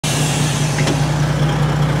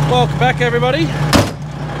Welcome back, everybody.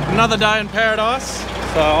 Another day in paradise.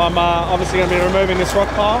 So I'm obviously going to be removing this rock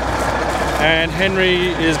pile, and Henry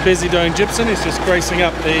is busy doing gypsum. He's just greasing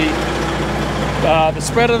up the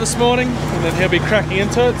spreader this morning, and then he'll be cracking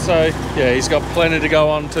into it. So yeah, he's got plenty to go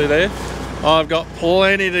on to there. I've got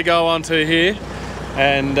plenty to go on to here,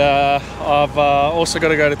 and I've also got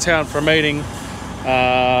to go to town for a meeting.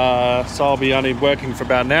 So I'll be only working for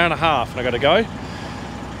about an hour and a half, and I got to go.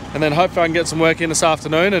 And then hopefully I can get some work in this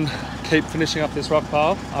afternoon and keep finishing up this rock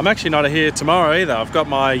pile. I'm actually not here tomorrow either. I've got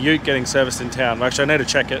my ute getting serviced in town. Actually, I need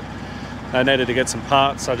to check it. I needed to get some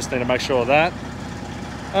parts, so I just need to make sure of that.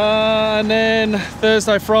 And then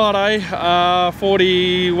Thursday, Friday,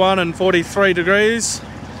 41 and 43 degrees.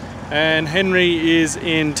 And Henry is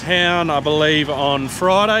in town, I believe, on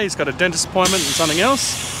Friday. He's got a dentist appointment and something else.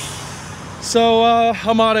 So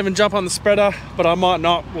I might even jump on the spreader, but I might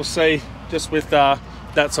not. We'll see, just with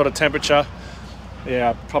that sort of temperature. Yeah,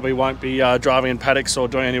 I probably won't be driving in paddocks or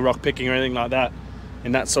doing any rock picking or anything like that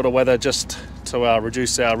in that sort of weather, just to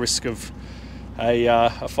reduce our risk of a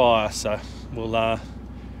fire. So we'll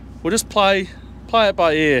just play it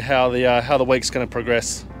by ear how the week's going to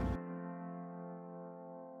progress.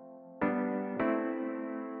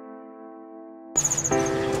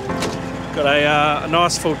 Got a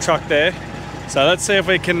nice full truck there. So let's see if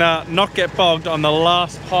we can not get bogged on the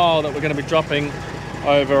last pile that we're going to be dropping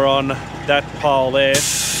over on that pile there.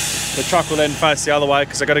 The truck will then face the other way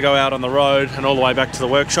because I've got to go out on the road and all the way back to the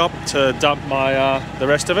workshop to dump my the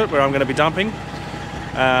rest of it where I'm going to be dumping.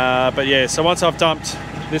 But yeah, so once I've dumped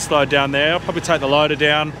this load down there, I'll probably take the loader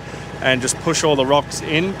down and just push all the rocks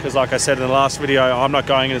in, because like I said in the last video, I'm not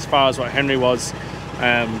going as far as what Henry was,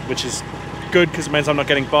 which is good because it means I'm not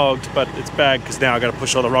getting bogged, but it's bad because now I've got to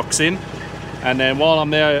push all the rocks in. And then while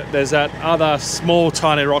I'm there, there's that other small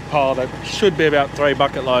tiny rock pile that should be about 3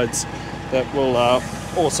 bucket loads that we'll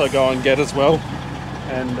also go and get as well,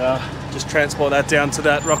 and just transport that down to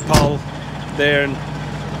that rock pile there and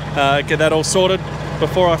get that all sorted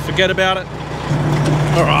before I forget about it.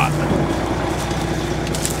 Alright,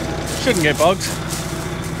 shouldn't get bogged.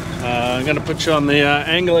 I'm going to put you on the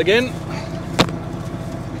angle again.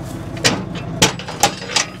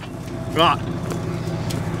 Right.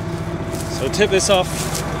 So tip this off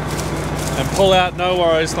and pull out, no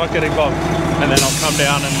worries, not getting bogged. And then I'll come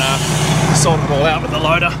down and sort it all out with the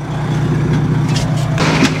loader.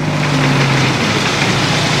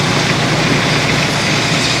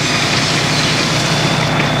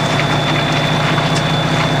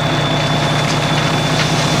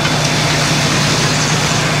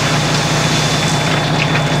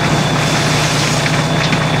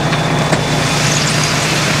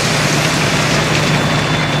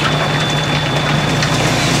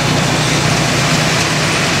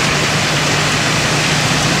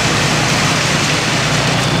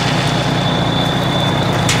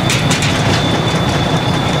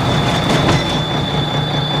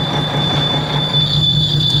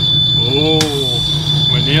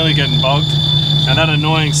 Nearly getting bogged, and that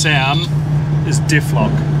annoying sound is diff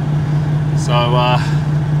lock. So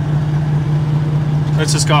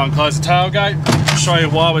let's just go and close the tailgate, show you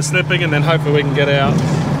why we're slipping, and then hopefully we can get out.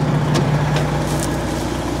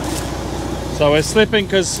 So we're slipping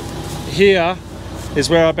because here is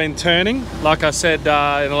where I've been turning. Like I said in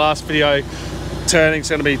the last video, turning's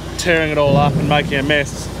going to be tearing it all up and making a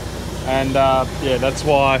mess, and yeah, that's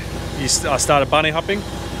why I started bunny hopping.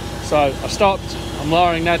 So I stopped. I'm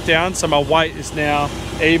lowering that down, so my weight is now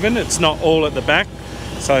even. It's not all at the back,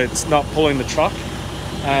 so it's not pulling the truck,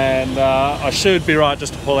 and I should be right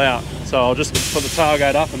just to pull out. So I'll just put the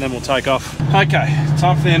tailgate up and then we'll take off. Okay,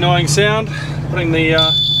 time for the annoying sound. Putting the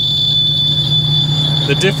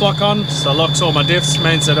diff lock on, so it locks all my diffs,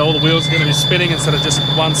 means that all the wheels are going to be spinning instead of just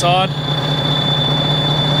one side.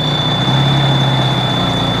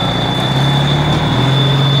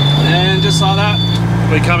 And just like that,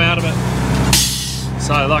 we come out of it.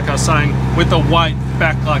 So like I was saying, with the weight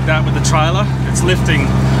back like that with the trailer, it's lifting,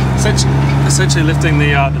 essentially lifting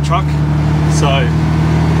the truck. So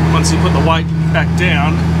once you put the weight back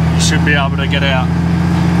down, you should be able to get out.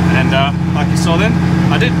 And like you saw then,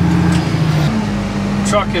 I did. The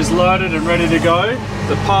truck is loaded and ready to go.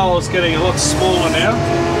 The pile is getting a lot smaller now.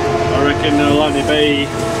 I reckon there'll only be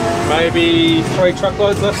maybe 3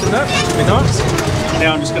 truckloads left in that, which would be nice.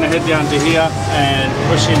 Now I'm just going to head down to here and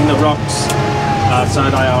push in the rocks so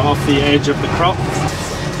they are off the edge of the crop.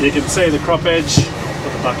 You can see the crop edge,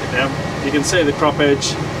 put the bucket down, you can see the crop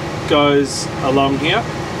edge goes along here.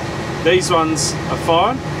 These ones are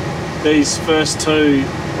fine. These first 2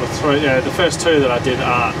 or 3, yeah, the first 2 that I did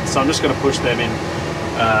aren't. So I'm just going to push them in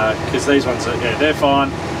because these ones are, yeah, they're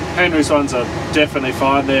fine. Henry's ones are definitely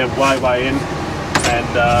fine. They're way in,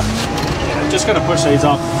 and yeah, just going to push these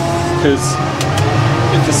off, because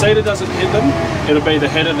if the seater doesn't hit them, it'll be the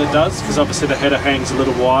header that does, because obviously the header hangs a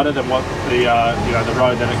little wider than what the you know, the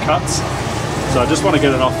road that it cuts. So I just want to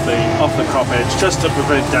get it off the crop edge, just to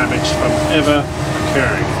prevent damage from ever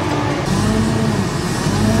occurring.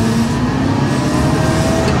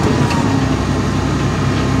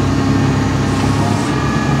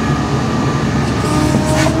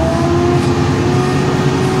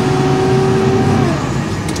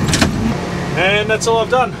 And that's all I've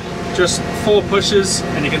done. Just 4 pushes,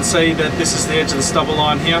 and you can see that this is the edge of the stubble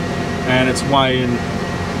line here, and it's way in.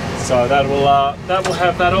 So that will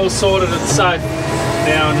have that all sorted and safe.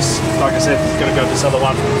 Now I'm just, like I said, going to go this other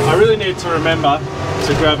one. I really need to remember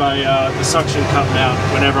to grab the suction cup mount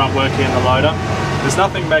whenever I'm working in the loader. There's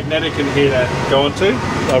nothing magnetic in here to go onto.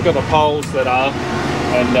 I've got the poles that are,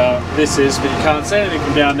 and this is, but you can't see anything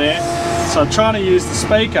from down there. So I'm trying to use the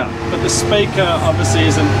speaker, but the speaker obviously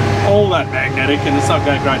isn't all that magnetic, and it's not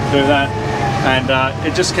going great to do that, and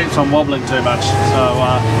it just keeps on wobbling too much. So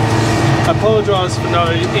I apologise for no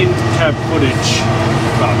in-cab footage.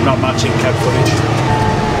 Well, not much in-cab footage.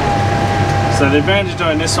 So the advantage of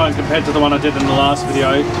doing this one compared to the one I did in the last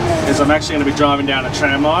video is I'm actually going to be driving down a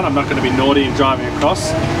tram line. I'm not going to be naughty and driving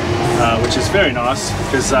across, which is very nice,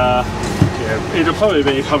 because yeah, it'll probably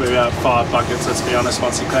be about 5 buckets, let's be honest,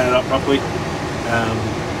 once you clean it up properly.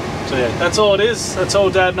 So yeah, that's all it is. That's all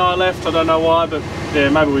Dad and I left. I don't know why, but yeah,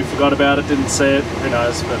 maybe we forgot about it, didn't see it, who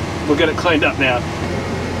knows, but we'll get it cleaned up now.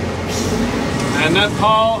 And that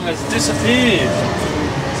pole has disappeared.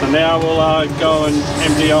 So now we'll go and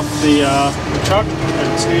empty off the truck at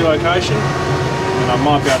its new location, and I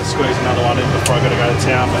might be able to squeeze another one in before I've got to go to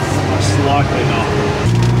town, but most likely not.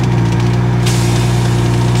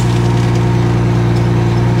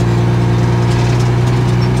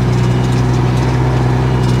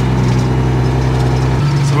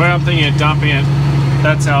 Where I'm thinking of dumping it,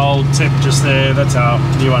 that's our old tip just there, that's our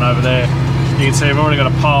new one over there. You can see I've already got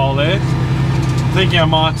a pole there. I'm thinking I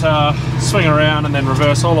might swing around and then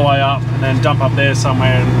reverse all the way up and then dump up there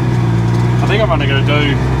somewhere, and I think I'm only going to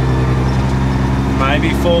do maybe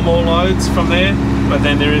 4 more loads from there, but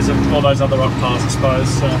then there is all those other rock piles, I suppose.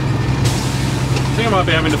 So I think I might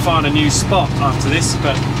be having to find a new spot after this,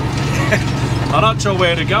 but I'm not sure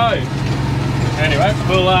where to go. Anyway,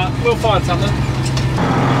 we'll find something.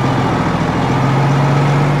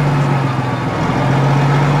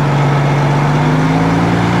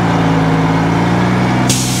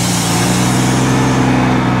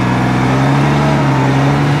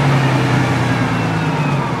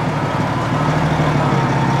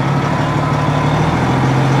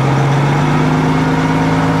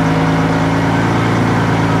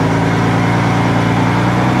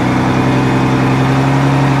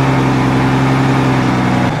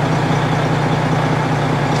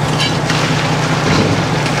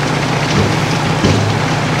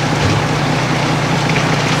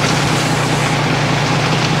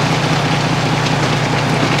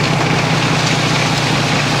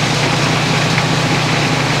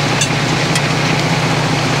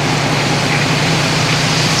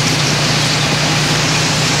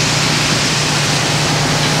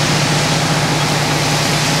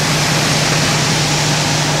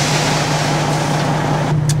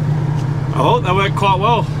 Oh, that worked quite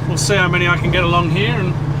well. We'll see how many I can get along here,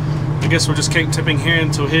 and I guess we'll just keep tipping here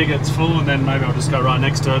until here gets full, and then maybe I'll just go right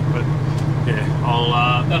next to it. But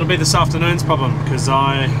yeah, that'll be this afternoon's problem, because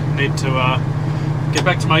I need to get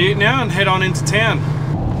back to my ute now and head on into town.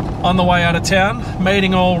 On the way out of town,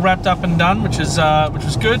 meeting all wrapped up and done, which was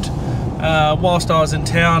good. Whilst I was in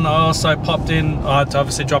town, I also popped in. I had to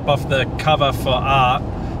obviously drop off the cover for Art,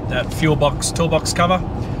 that fuel box toolbox cover.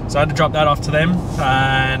 So I had to drop that off to them,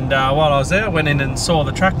 and while I was there I went in and saw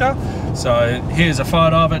the tractor. So here's a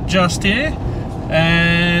photo of it just here,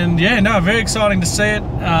 and yeah, no, very exciting to see it.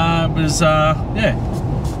 It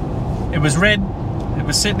was red, it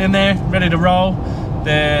was sitting in there ready to roll.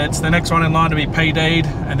 It's the next one in line to be PD'd,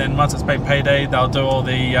 and then once it's been PD'd they'll do all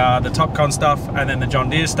the Topcon stuff and then the John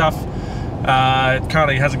Deere stuff. It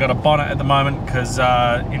currently hasn't got a bonnet at the moment because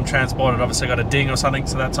in transport it obviously got a ding or something,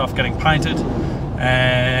 so that's off getting painted.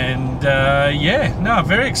 And yeah, no,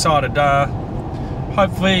 very excited.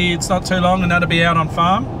 Hopefully it's not too long and that'll be out on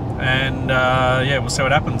farm, and yeah, we'll see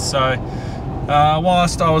what happens. So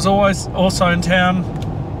whilst I was also in town,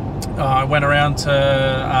 I went around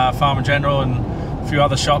to Farm & General and a few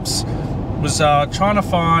other shops, was trying to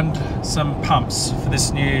find some pumps for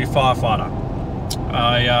this new firefighter.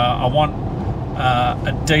 I want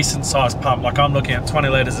a decent sized pump, like I'm looking at 20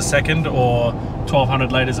 litres a second or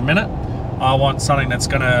 1200 litres a minute. I want something that's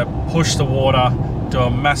going to push the water, do a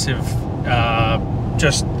massive, I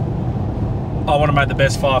want to make the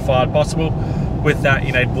best firefight possible. With that,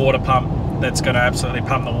 you need water pump that's going to absolutely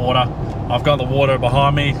pump the water. I've got the water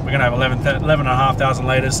behind me. We're going to have 11,500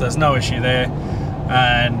 litres, so there's no issue there.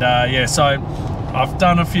 And yeah, so I've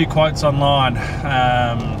done a few quotes online,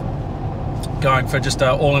 going for just an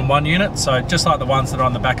all-in-one unit, so just like the ones that are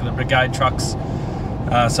on the back of the brigade trucks.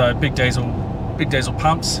 So big diesel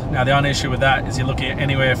pumps. Now the only issue with that is you're looking at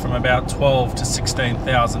anywhere from about $12,000 to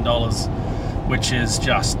 $16,000, which is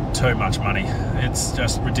just too much money. It's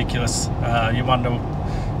just ridiculous. You wonder,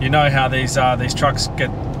 you know how these trucks get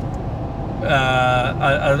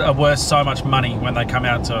are worth so much money when they come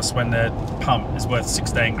out to us, when their pump is worth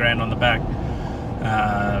 16 grand on the back.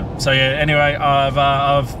 So yeah, anyway,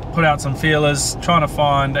 I've put out some feelers trying to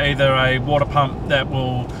find either a water pump that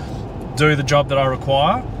will do the job that I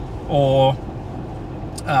require, or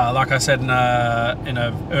like I said in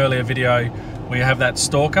a earlier video, we have that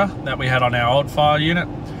stalker that we had on our old fire unit,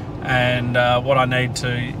 and what I need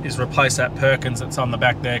to is replace that Perkins that's on the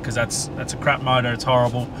back there, because that's a crap motor. It's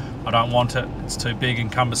horrible. I don't want it. It's too big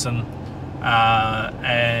and cumbersome,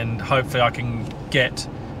 and hopefully I can get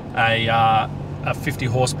a 50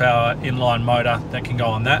 horsepower inline motor that can go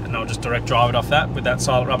on that, and I'll just direct drive it off that with that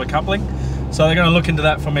silent rubber coupling. So they're going to look into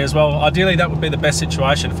that for me as well. Ideally that would be the best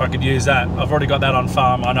situation if I could use that. I've already got that on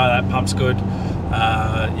farm. I know that pump's good.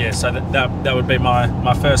 Yeah, so that would be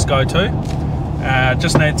my first go-to.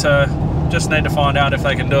 Just need to find out if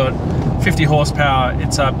they can do it. 50 horsepower.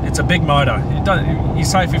 It's a big motor. You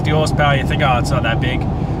say 50 horsepower, you think, oh, it's not that big,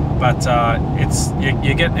 but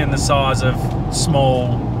you're getting in the size of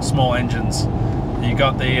small engines. You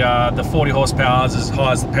got the 40 horsepower as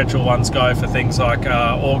high as the petrol ones go for things like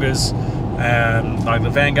augers, like the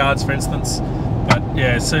Vanguards, for instance. But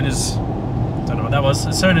yeah, as soon as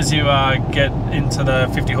you get into the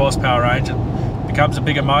 50 horsepower range, it becomes a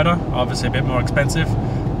bigger motor, obviously a bit more expensive.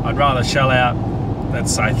 I'd rather shell out,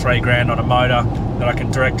 let's say, 3 grand on a motor that I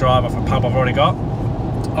can direct drive off a pump I've already got,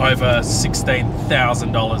 over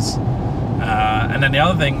 $16,000. And then the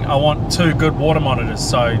other thing, I want 2 good water monitors,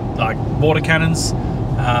 so like water cannons,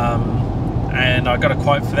 and I got a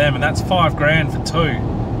quote for them, and that's 5 grand for 2.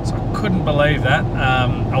 So I couldn't believe that.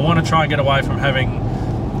 I want to try and get away from having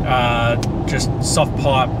just soft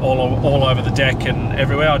pipe all over the deck and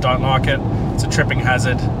everywhere. I don't like it. It's a tripping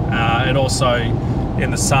hazard. It also, in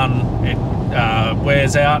the sun, it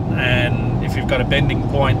wears out, and if you've got a bending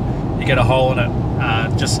point, you get a hole in it.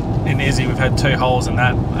 Just in Izzy, we've had 2 holes in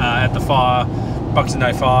that. At the fire, Boxing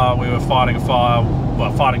Day fire, we were fighting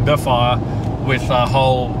the fire with a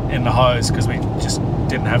hole in the hose, because we just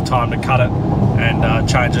didn't have time to cut it and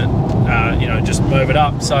change it, just move it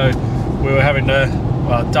up. So we were having to,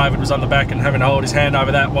 David was on the back and having to hold his hand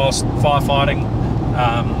over that whilst firefighting,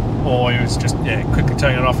 or he was just quickly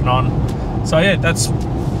turning it off and on. So yeah,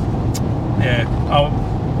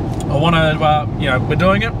 I want to, we're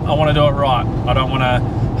doing it. I want to do it right. I don't want to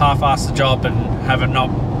half-ass the job and have it not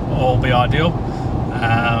all be ideal.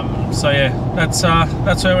 So yeah, that's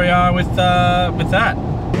where we are with that.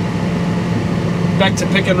 Back to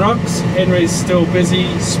picking rocks. Henry's still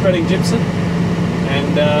busy spreading gypsum,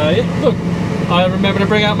 and yeah, look, I remember to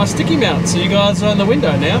bring out my sticky mount, so you guys are in the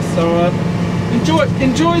window now. So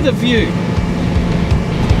enjoy the view.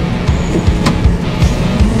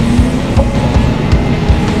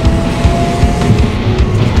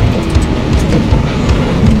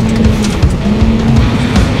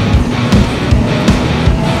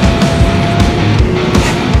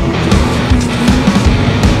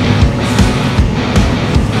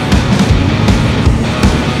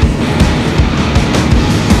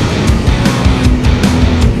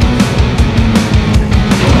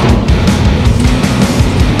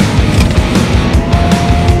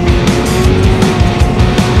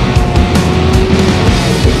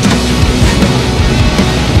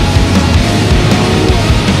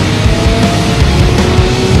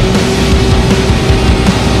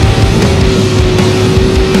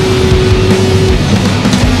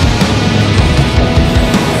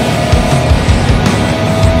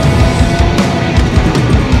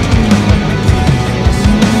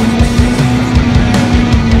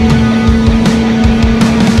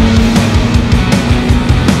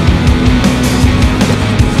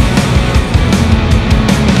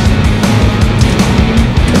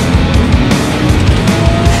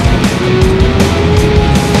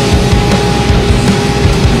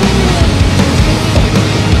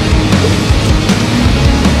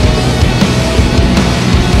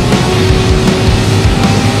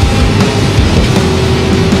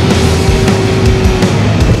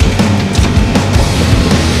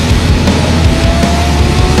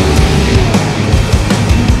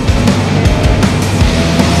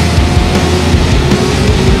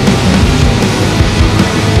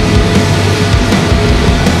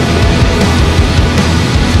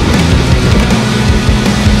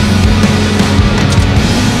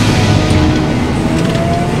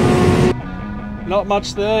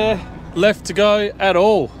 much there left to go at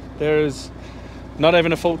all. There is not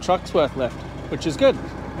even a full truck's worth left, which is good.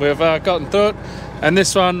 We've gotten through it, and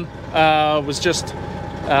this one was just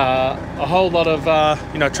a whole lot of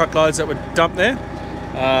truckloads that were dumped there.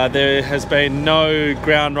 There has been no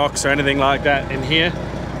ground rocks or anything like that in here,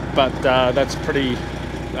 but that's pretty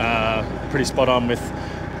spot on with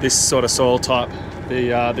this sort of soil type.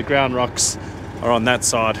 The ground rocks are on that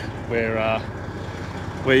side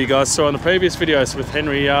where you guys saw in the previous videos with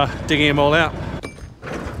Henry digging them all out.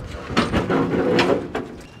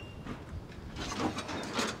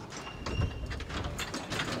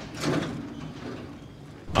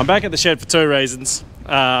 I'm back at the shed for two reasons.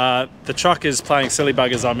 The truck is playing silly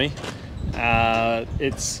buggers on me.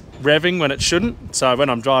 It's revving when it shouldn't, so when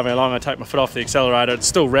I'm driving along I take my foot off the accelerator, it's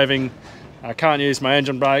still revving. I can't use my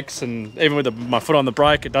engine brakes, and even with my foot on the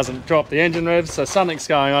brake it doesn't drop the engine revs, so something's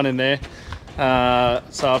going on in there.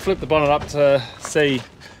 So I flipped the bonnet up to see.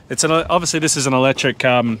 Obviously this is an electric,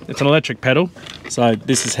 it's an electric pedal, so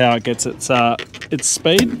this is how it gets its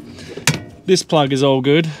speed. This plug is all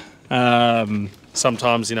good.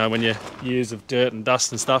 Sometimes, when your years of dirt and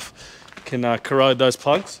dust and stuff can corrode those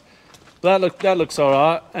plugs. That looks all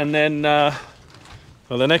right. And then, well,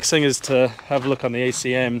 the next thing is to have a look on the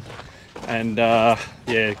ECM and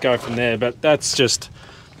yeah, go from there. But that's just,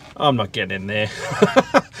 I'm not getting in there.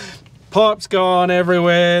 Pipes go on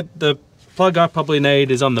everywhere. The plug I probably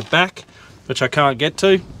need is on the back, which I can't get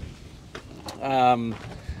to.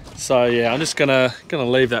 So yeah, I'm just gonna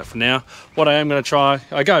leave that for now. What I am gonna try,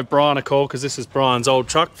 I gave Brian a call because this is Brian's old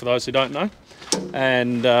truck, for those who don't know,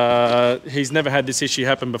 and he's never had this issue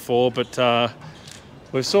happen before. But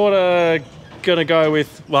we're sort of gonna go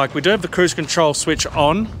with, like, we do have the cruise control switch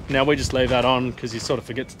on. Now we just leave that on because you sort of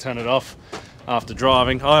forget to turn it off after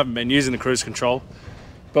driving. I haven't been using the cruise control,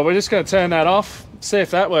 but we're just gonna turn that off, see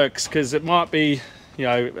if that works, because it might be,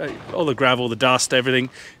 all the gravel, the dust, everything,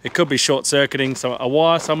 it could be short-circuiting, so a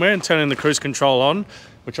wire somewhere, and turning the cruise control on,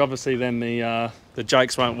 which obviously then the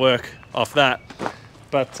jakes won't work off that.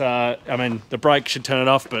 But I mean, the brake should turn it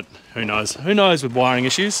off, but who knows with wiring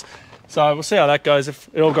issues. So we'll see how that goes. If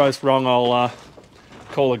it all goes wrong, I'll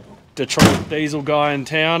call a Detroit diesel guy in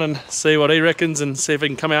town and see what he reckons, and see if he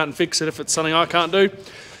can come out and fix it if it's something I can't do.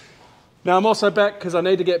 Now I'm also back because I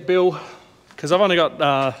need to get Bill, because I've only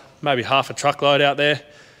got maybe half a truckload out there.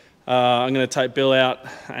 I'm going to take Bill out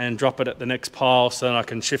and drop it at the next pile so that I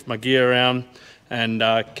can shift my gear around and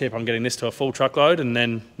keep on getting this to a full truckload, and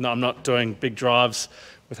then I'm not doing big drives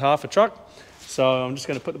with half a truck. So I'm just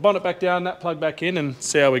going to put the bonnet back down, that plug back in, and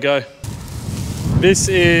see how we go. This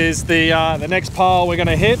is the next pile we're going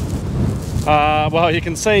to hit. Well, you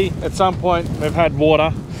can see at some point we've had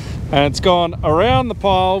water and it's gone around the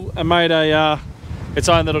pile and made its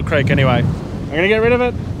own little creek anyway. I'm going to get rid of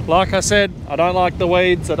it. Like I said, I don't like the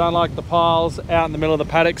weeds, I don't like the piles out in the middle of the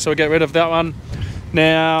paddock, so we'll get rid of that one.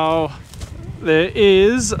 Now, there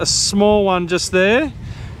is a small one just there,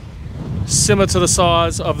 similar to the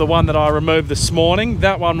size of the one that I removed this morning.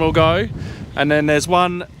 That one will go. And then there's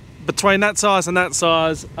one between that size and that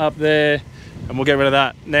size up there, and we'll get rid of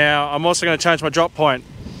that. Now, I'm also going to change my drop point.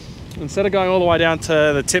 Instead of going all the way down to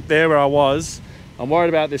the tip there where I was, I'm worried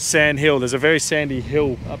about this sand hill. There's a very sandy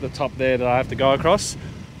hill up the top there that I have to go across.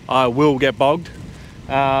 I will get bogged.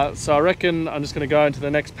 So I reckon I'm just going to go into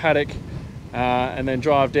the next paddock and then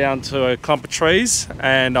drive down to a clump of trees,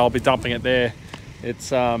 and I'll be dumping it there.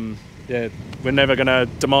 It's yeah, we're never going to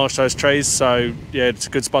demolish those trees, so yeah, it's a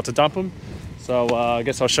good spot to dump them. So I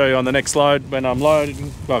guess I'll show you on the next load when I'm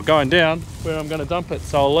loading, well, going down, where I'm going to dump it.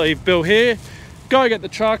 So I'll leave Bill here, go get the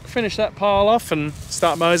truck, finish that pile off, and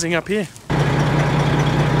start moseying up here.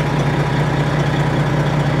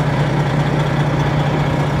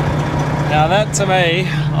 Now that, to me,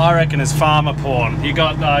 I reckon is farmer porn. You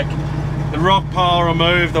got like the rock pile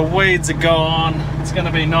removed, the weeds are gone. It's going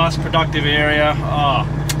to be a nice productive area. Oh,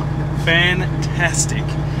 fantastic.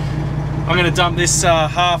 I'm going to dump this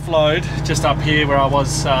half load just up here where I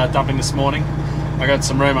was dumping this morning. I got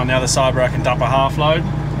some room on the other side where I can dump a half load.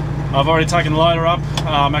 I've already taken the loader up.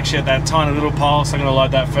 I'm actually at that tiny little pile, so I'm going to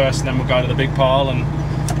load that first, and then we'll go to the big pile, and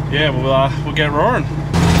yeah, we'll get roaring.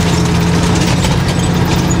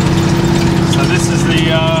 So this is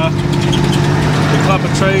the clump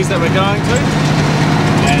of trees that we're going to,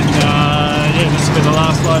 and yeah, this will be the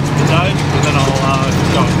last load for the day, and then I'll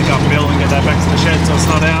go and pick up Bill and get that back to the shed so it's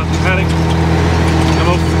not out in the paddock. And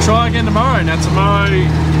we'll try again tomorrow. Now tomorrow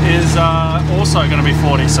is also going to be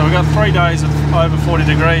 40, so we've got 3 days of over 40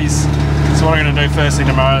 degrees. So what I'm going to do first thing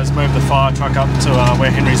tomorrow is move the fire truck up to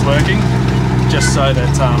where Henry's working, just so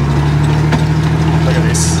that, look at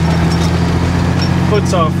this,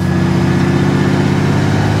 puts off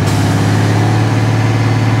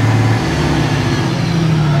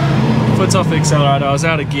foot's off the accelerator, I was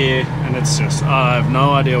out of gear, and it's just, I have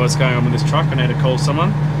no idea what's going on with this truck. I need to call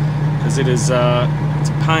someone, because it is, it's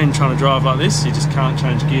a pain trying to drive like this. You just can't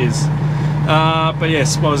change gears. But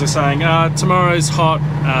yes, what was I saying? Tomorrow's hot,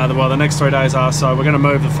 well, the next 3 days are, so we're going to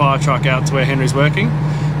move the fire truck out to where Henry's working.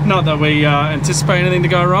 Not that we anticipate anything to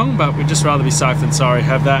go wrong, but we'd just rather be safe than sorry.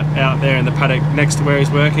 Have that out there in the paddock next to where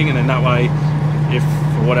he's working, and then that way, if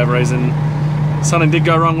for whatever reason something did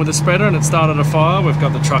go wrong with the spreader and it started a fire, we've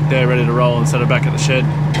got the truck there ready to roll instead of back at the shed.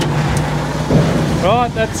 Right,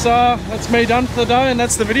 that's me done for the day, and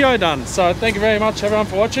that's the video done. So thank you very much everyone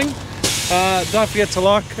for watching. Don't forget to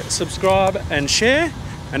like, subscribe and share,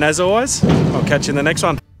 and as always, I'll catch you in the next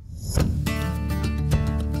one.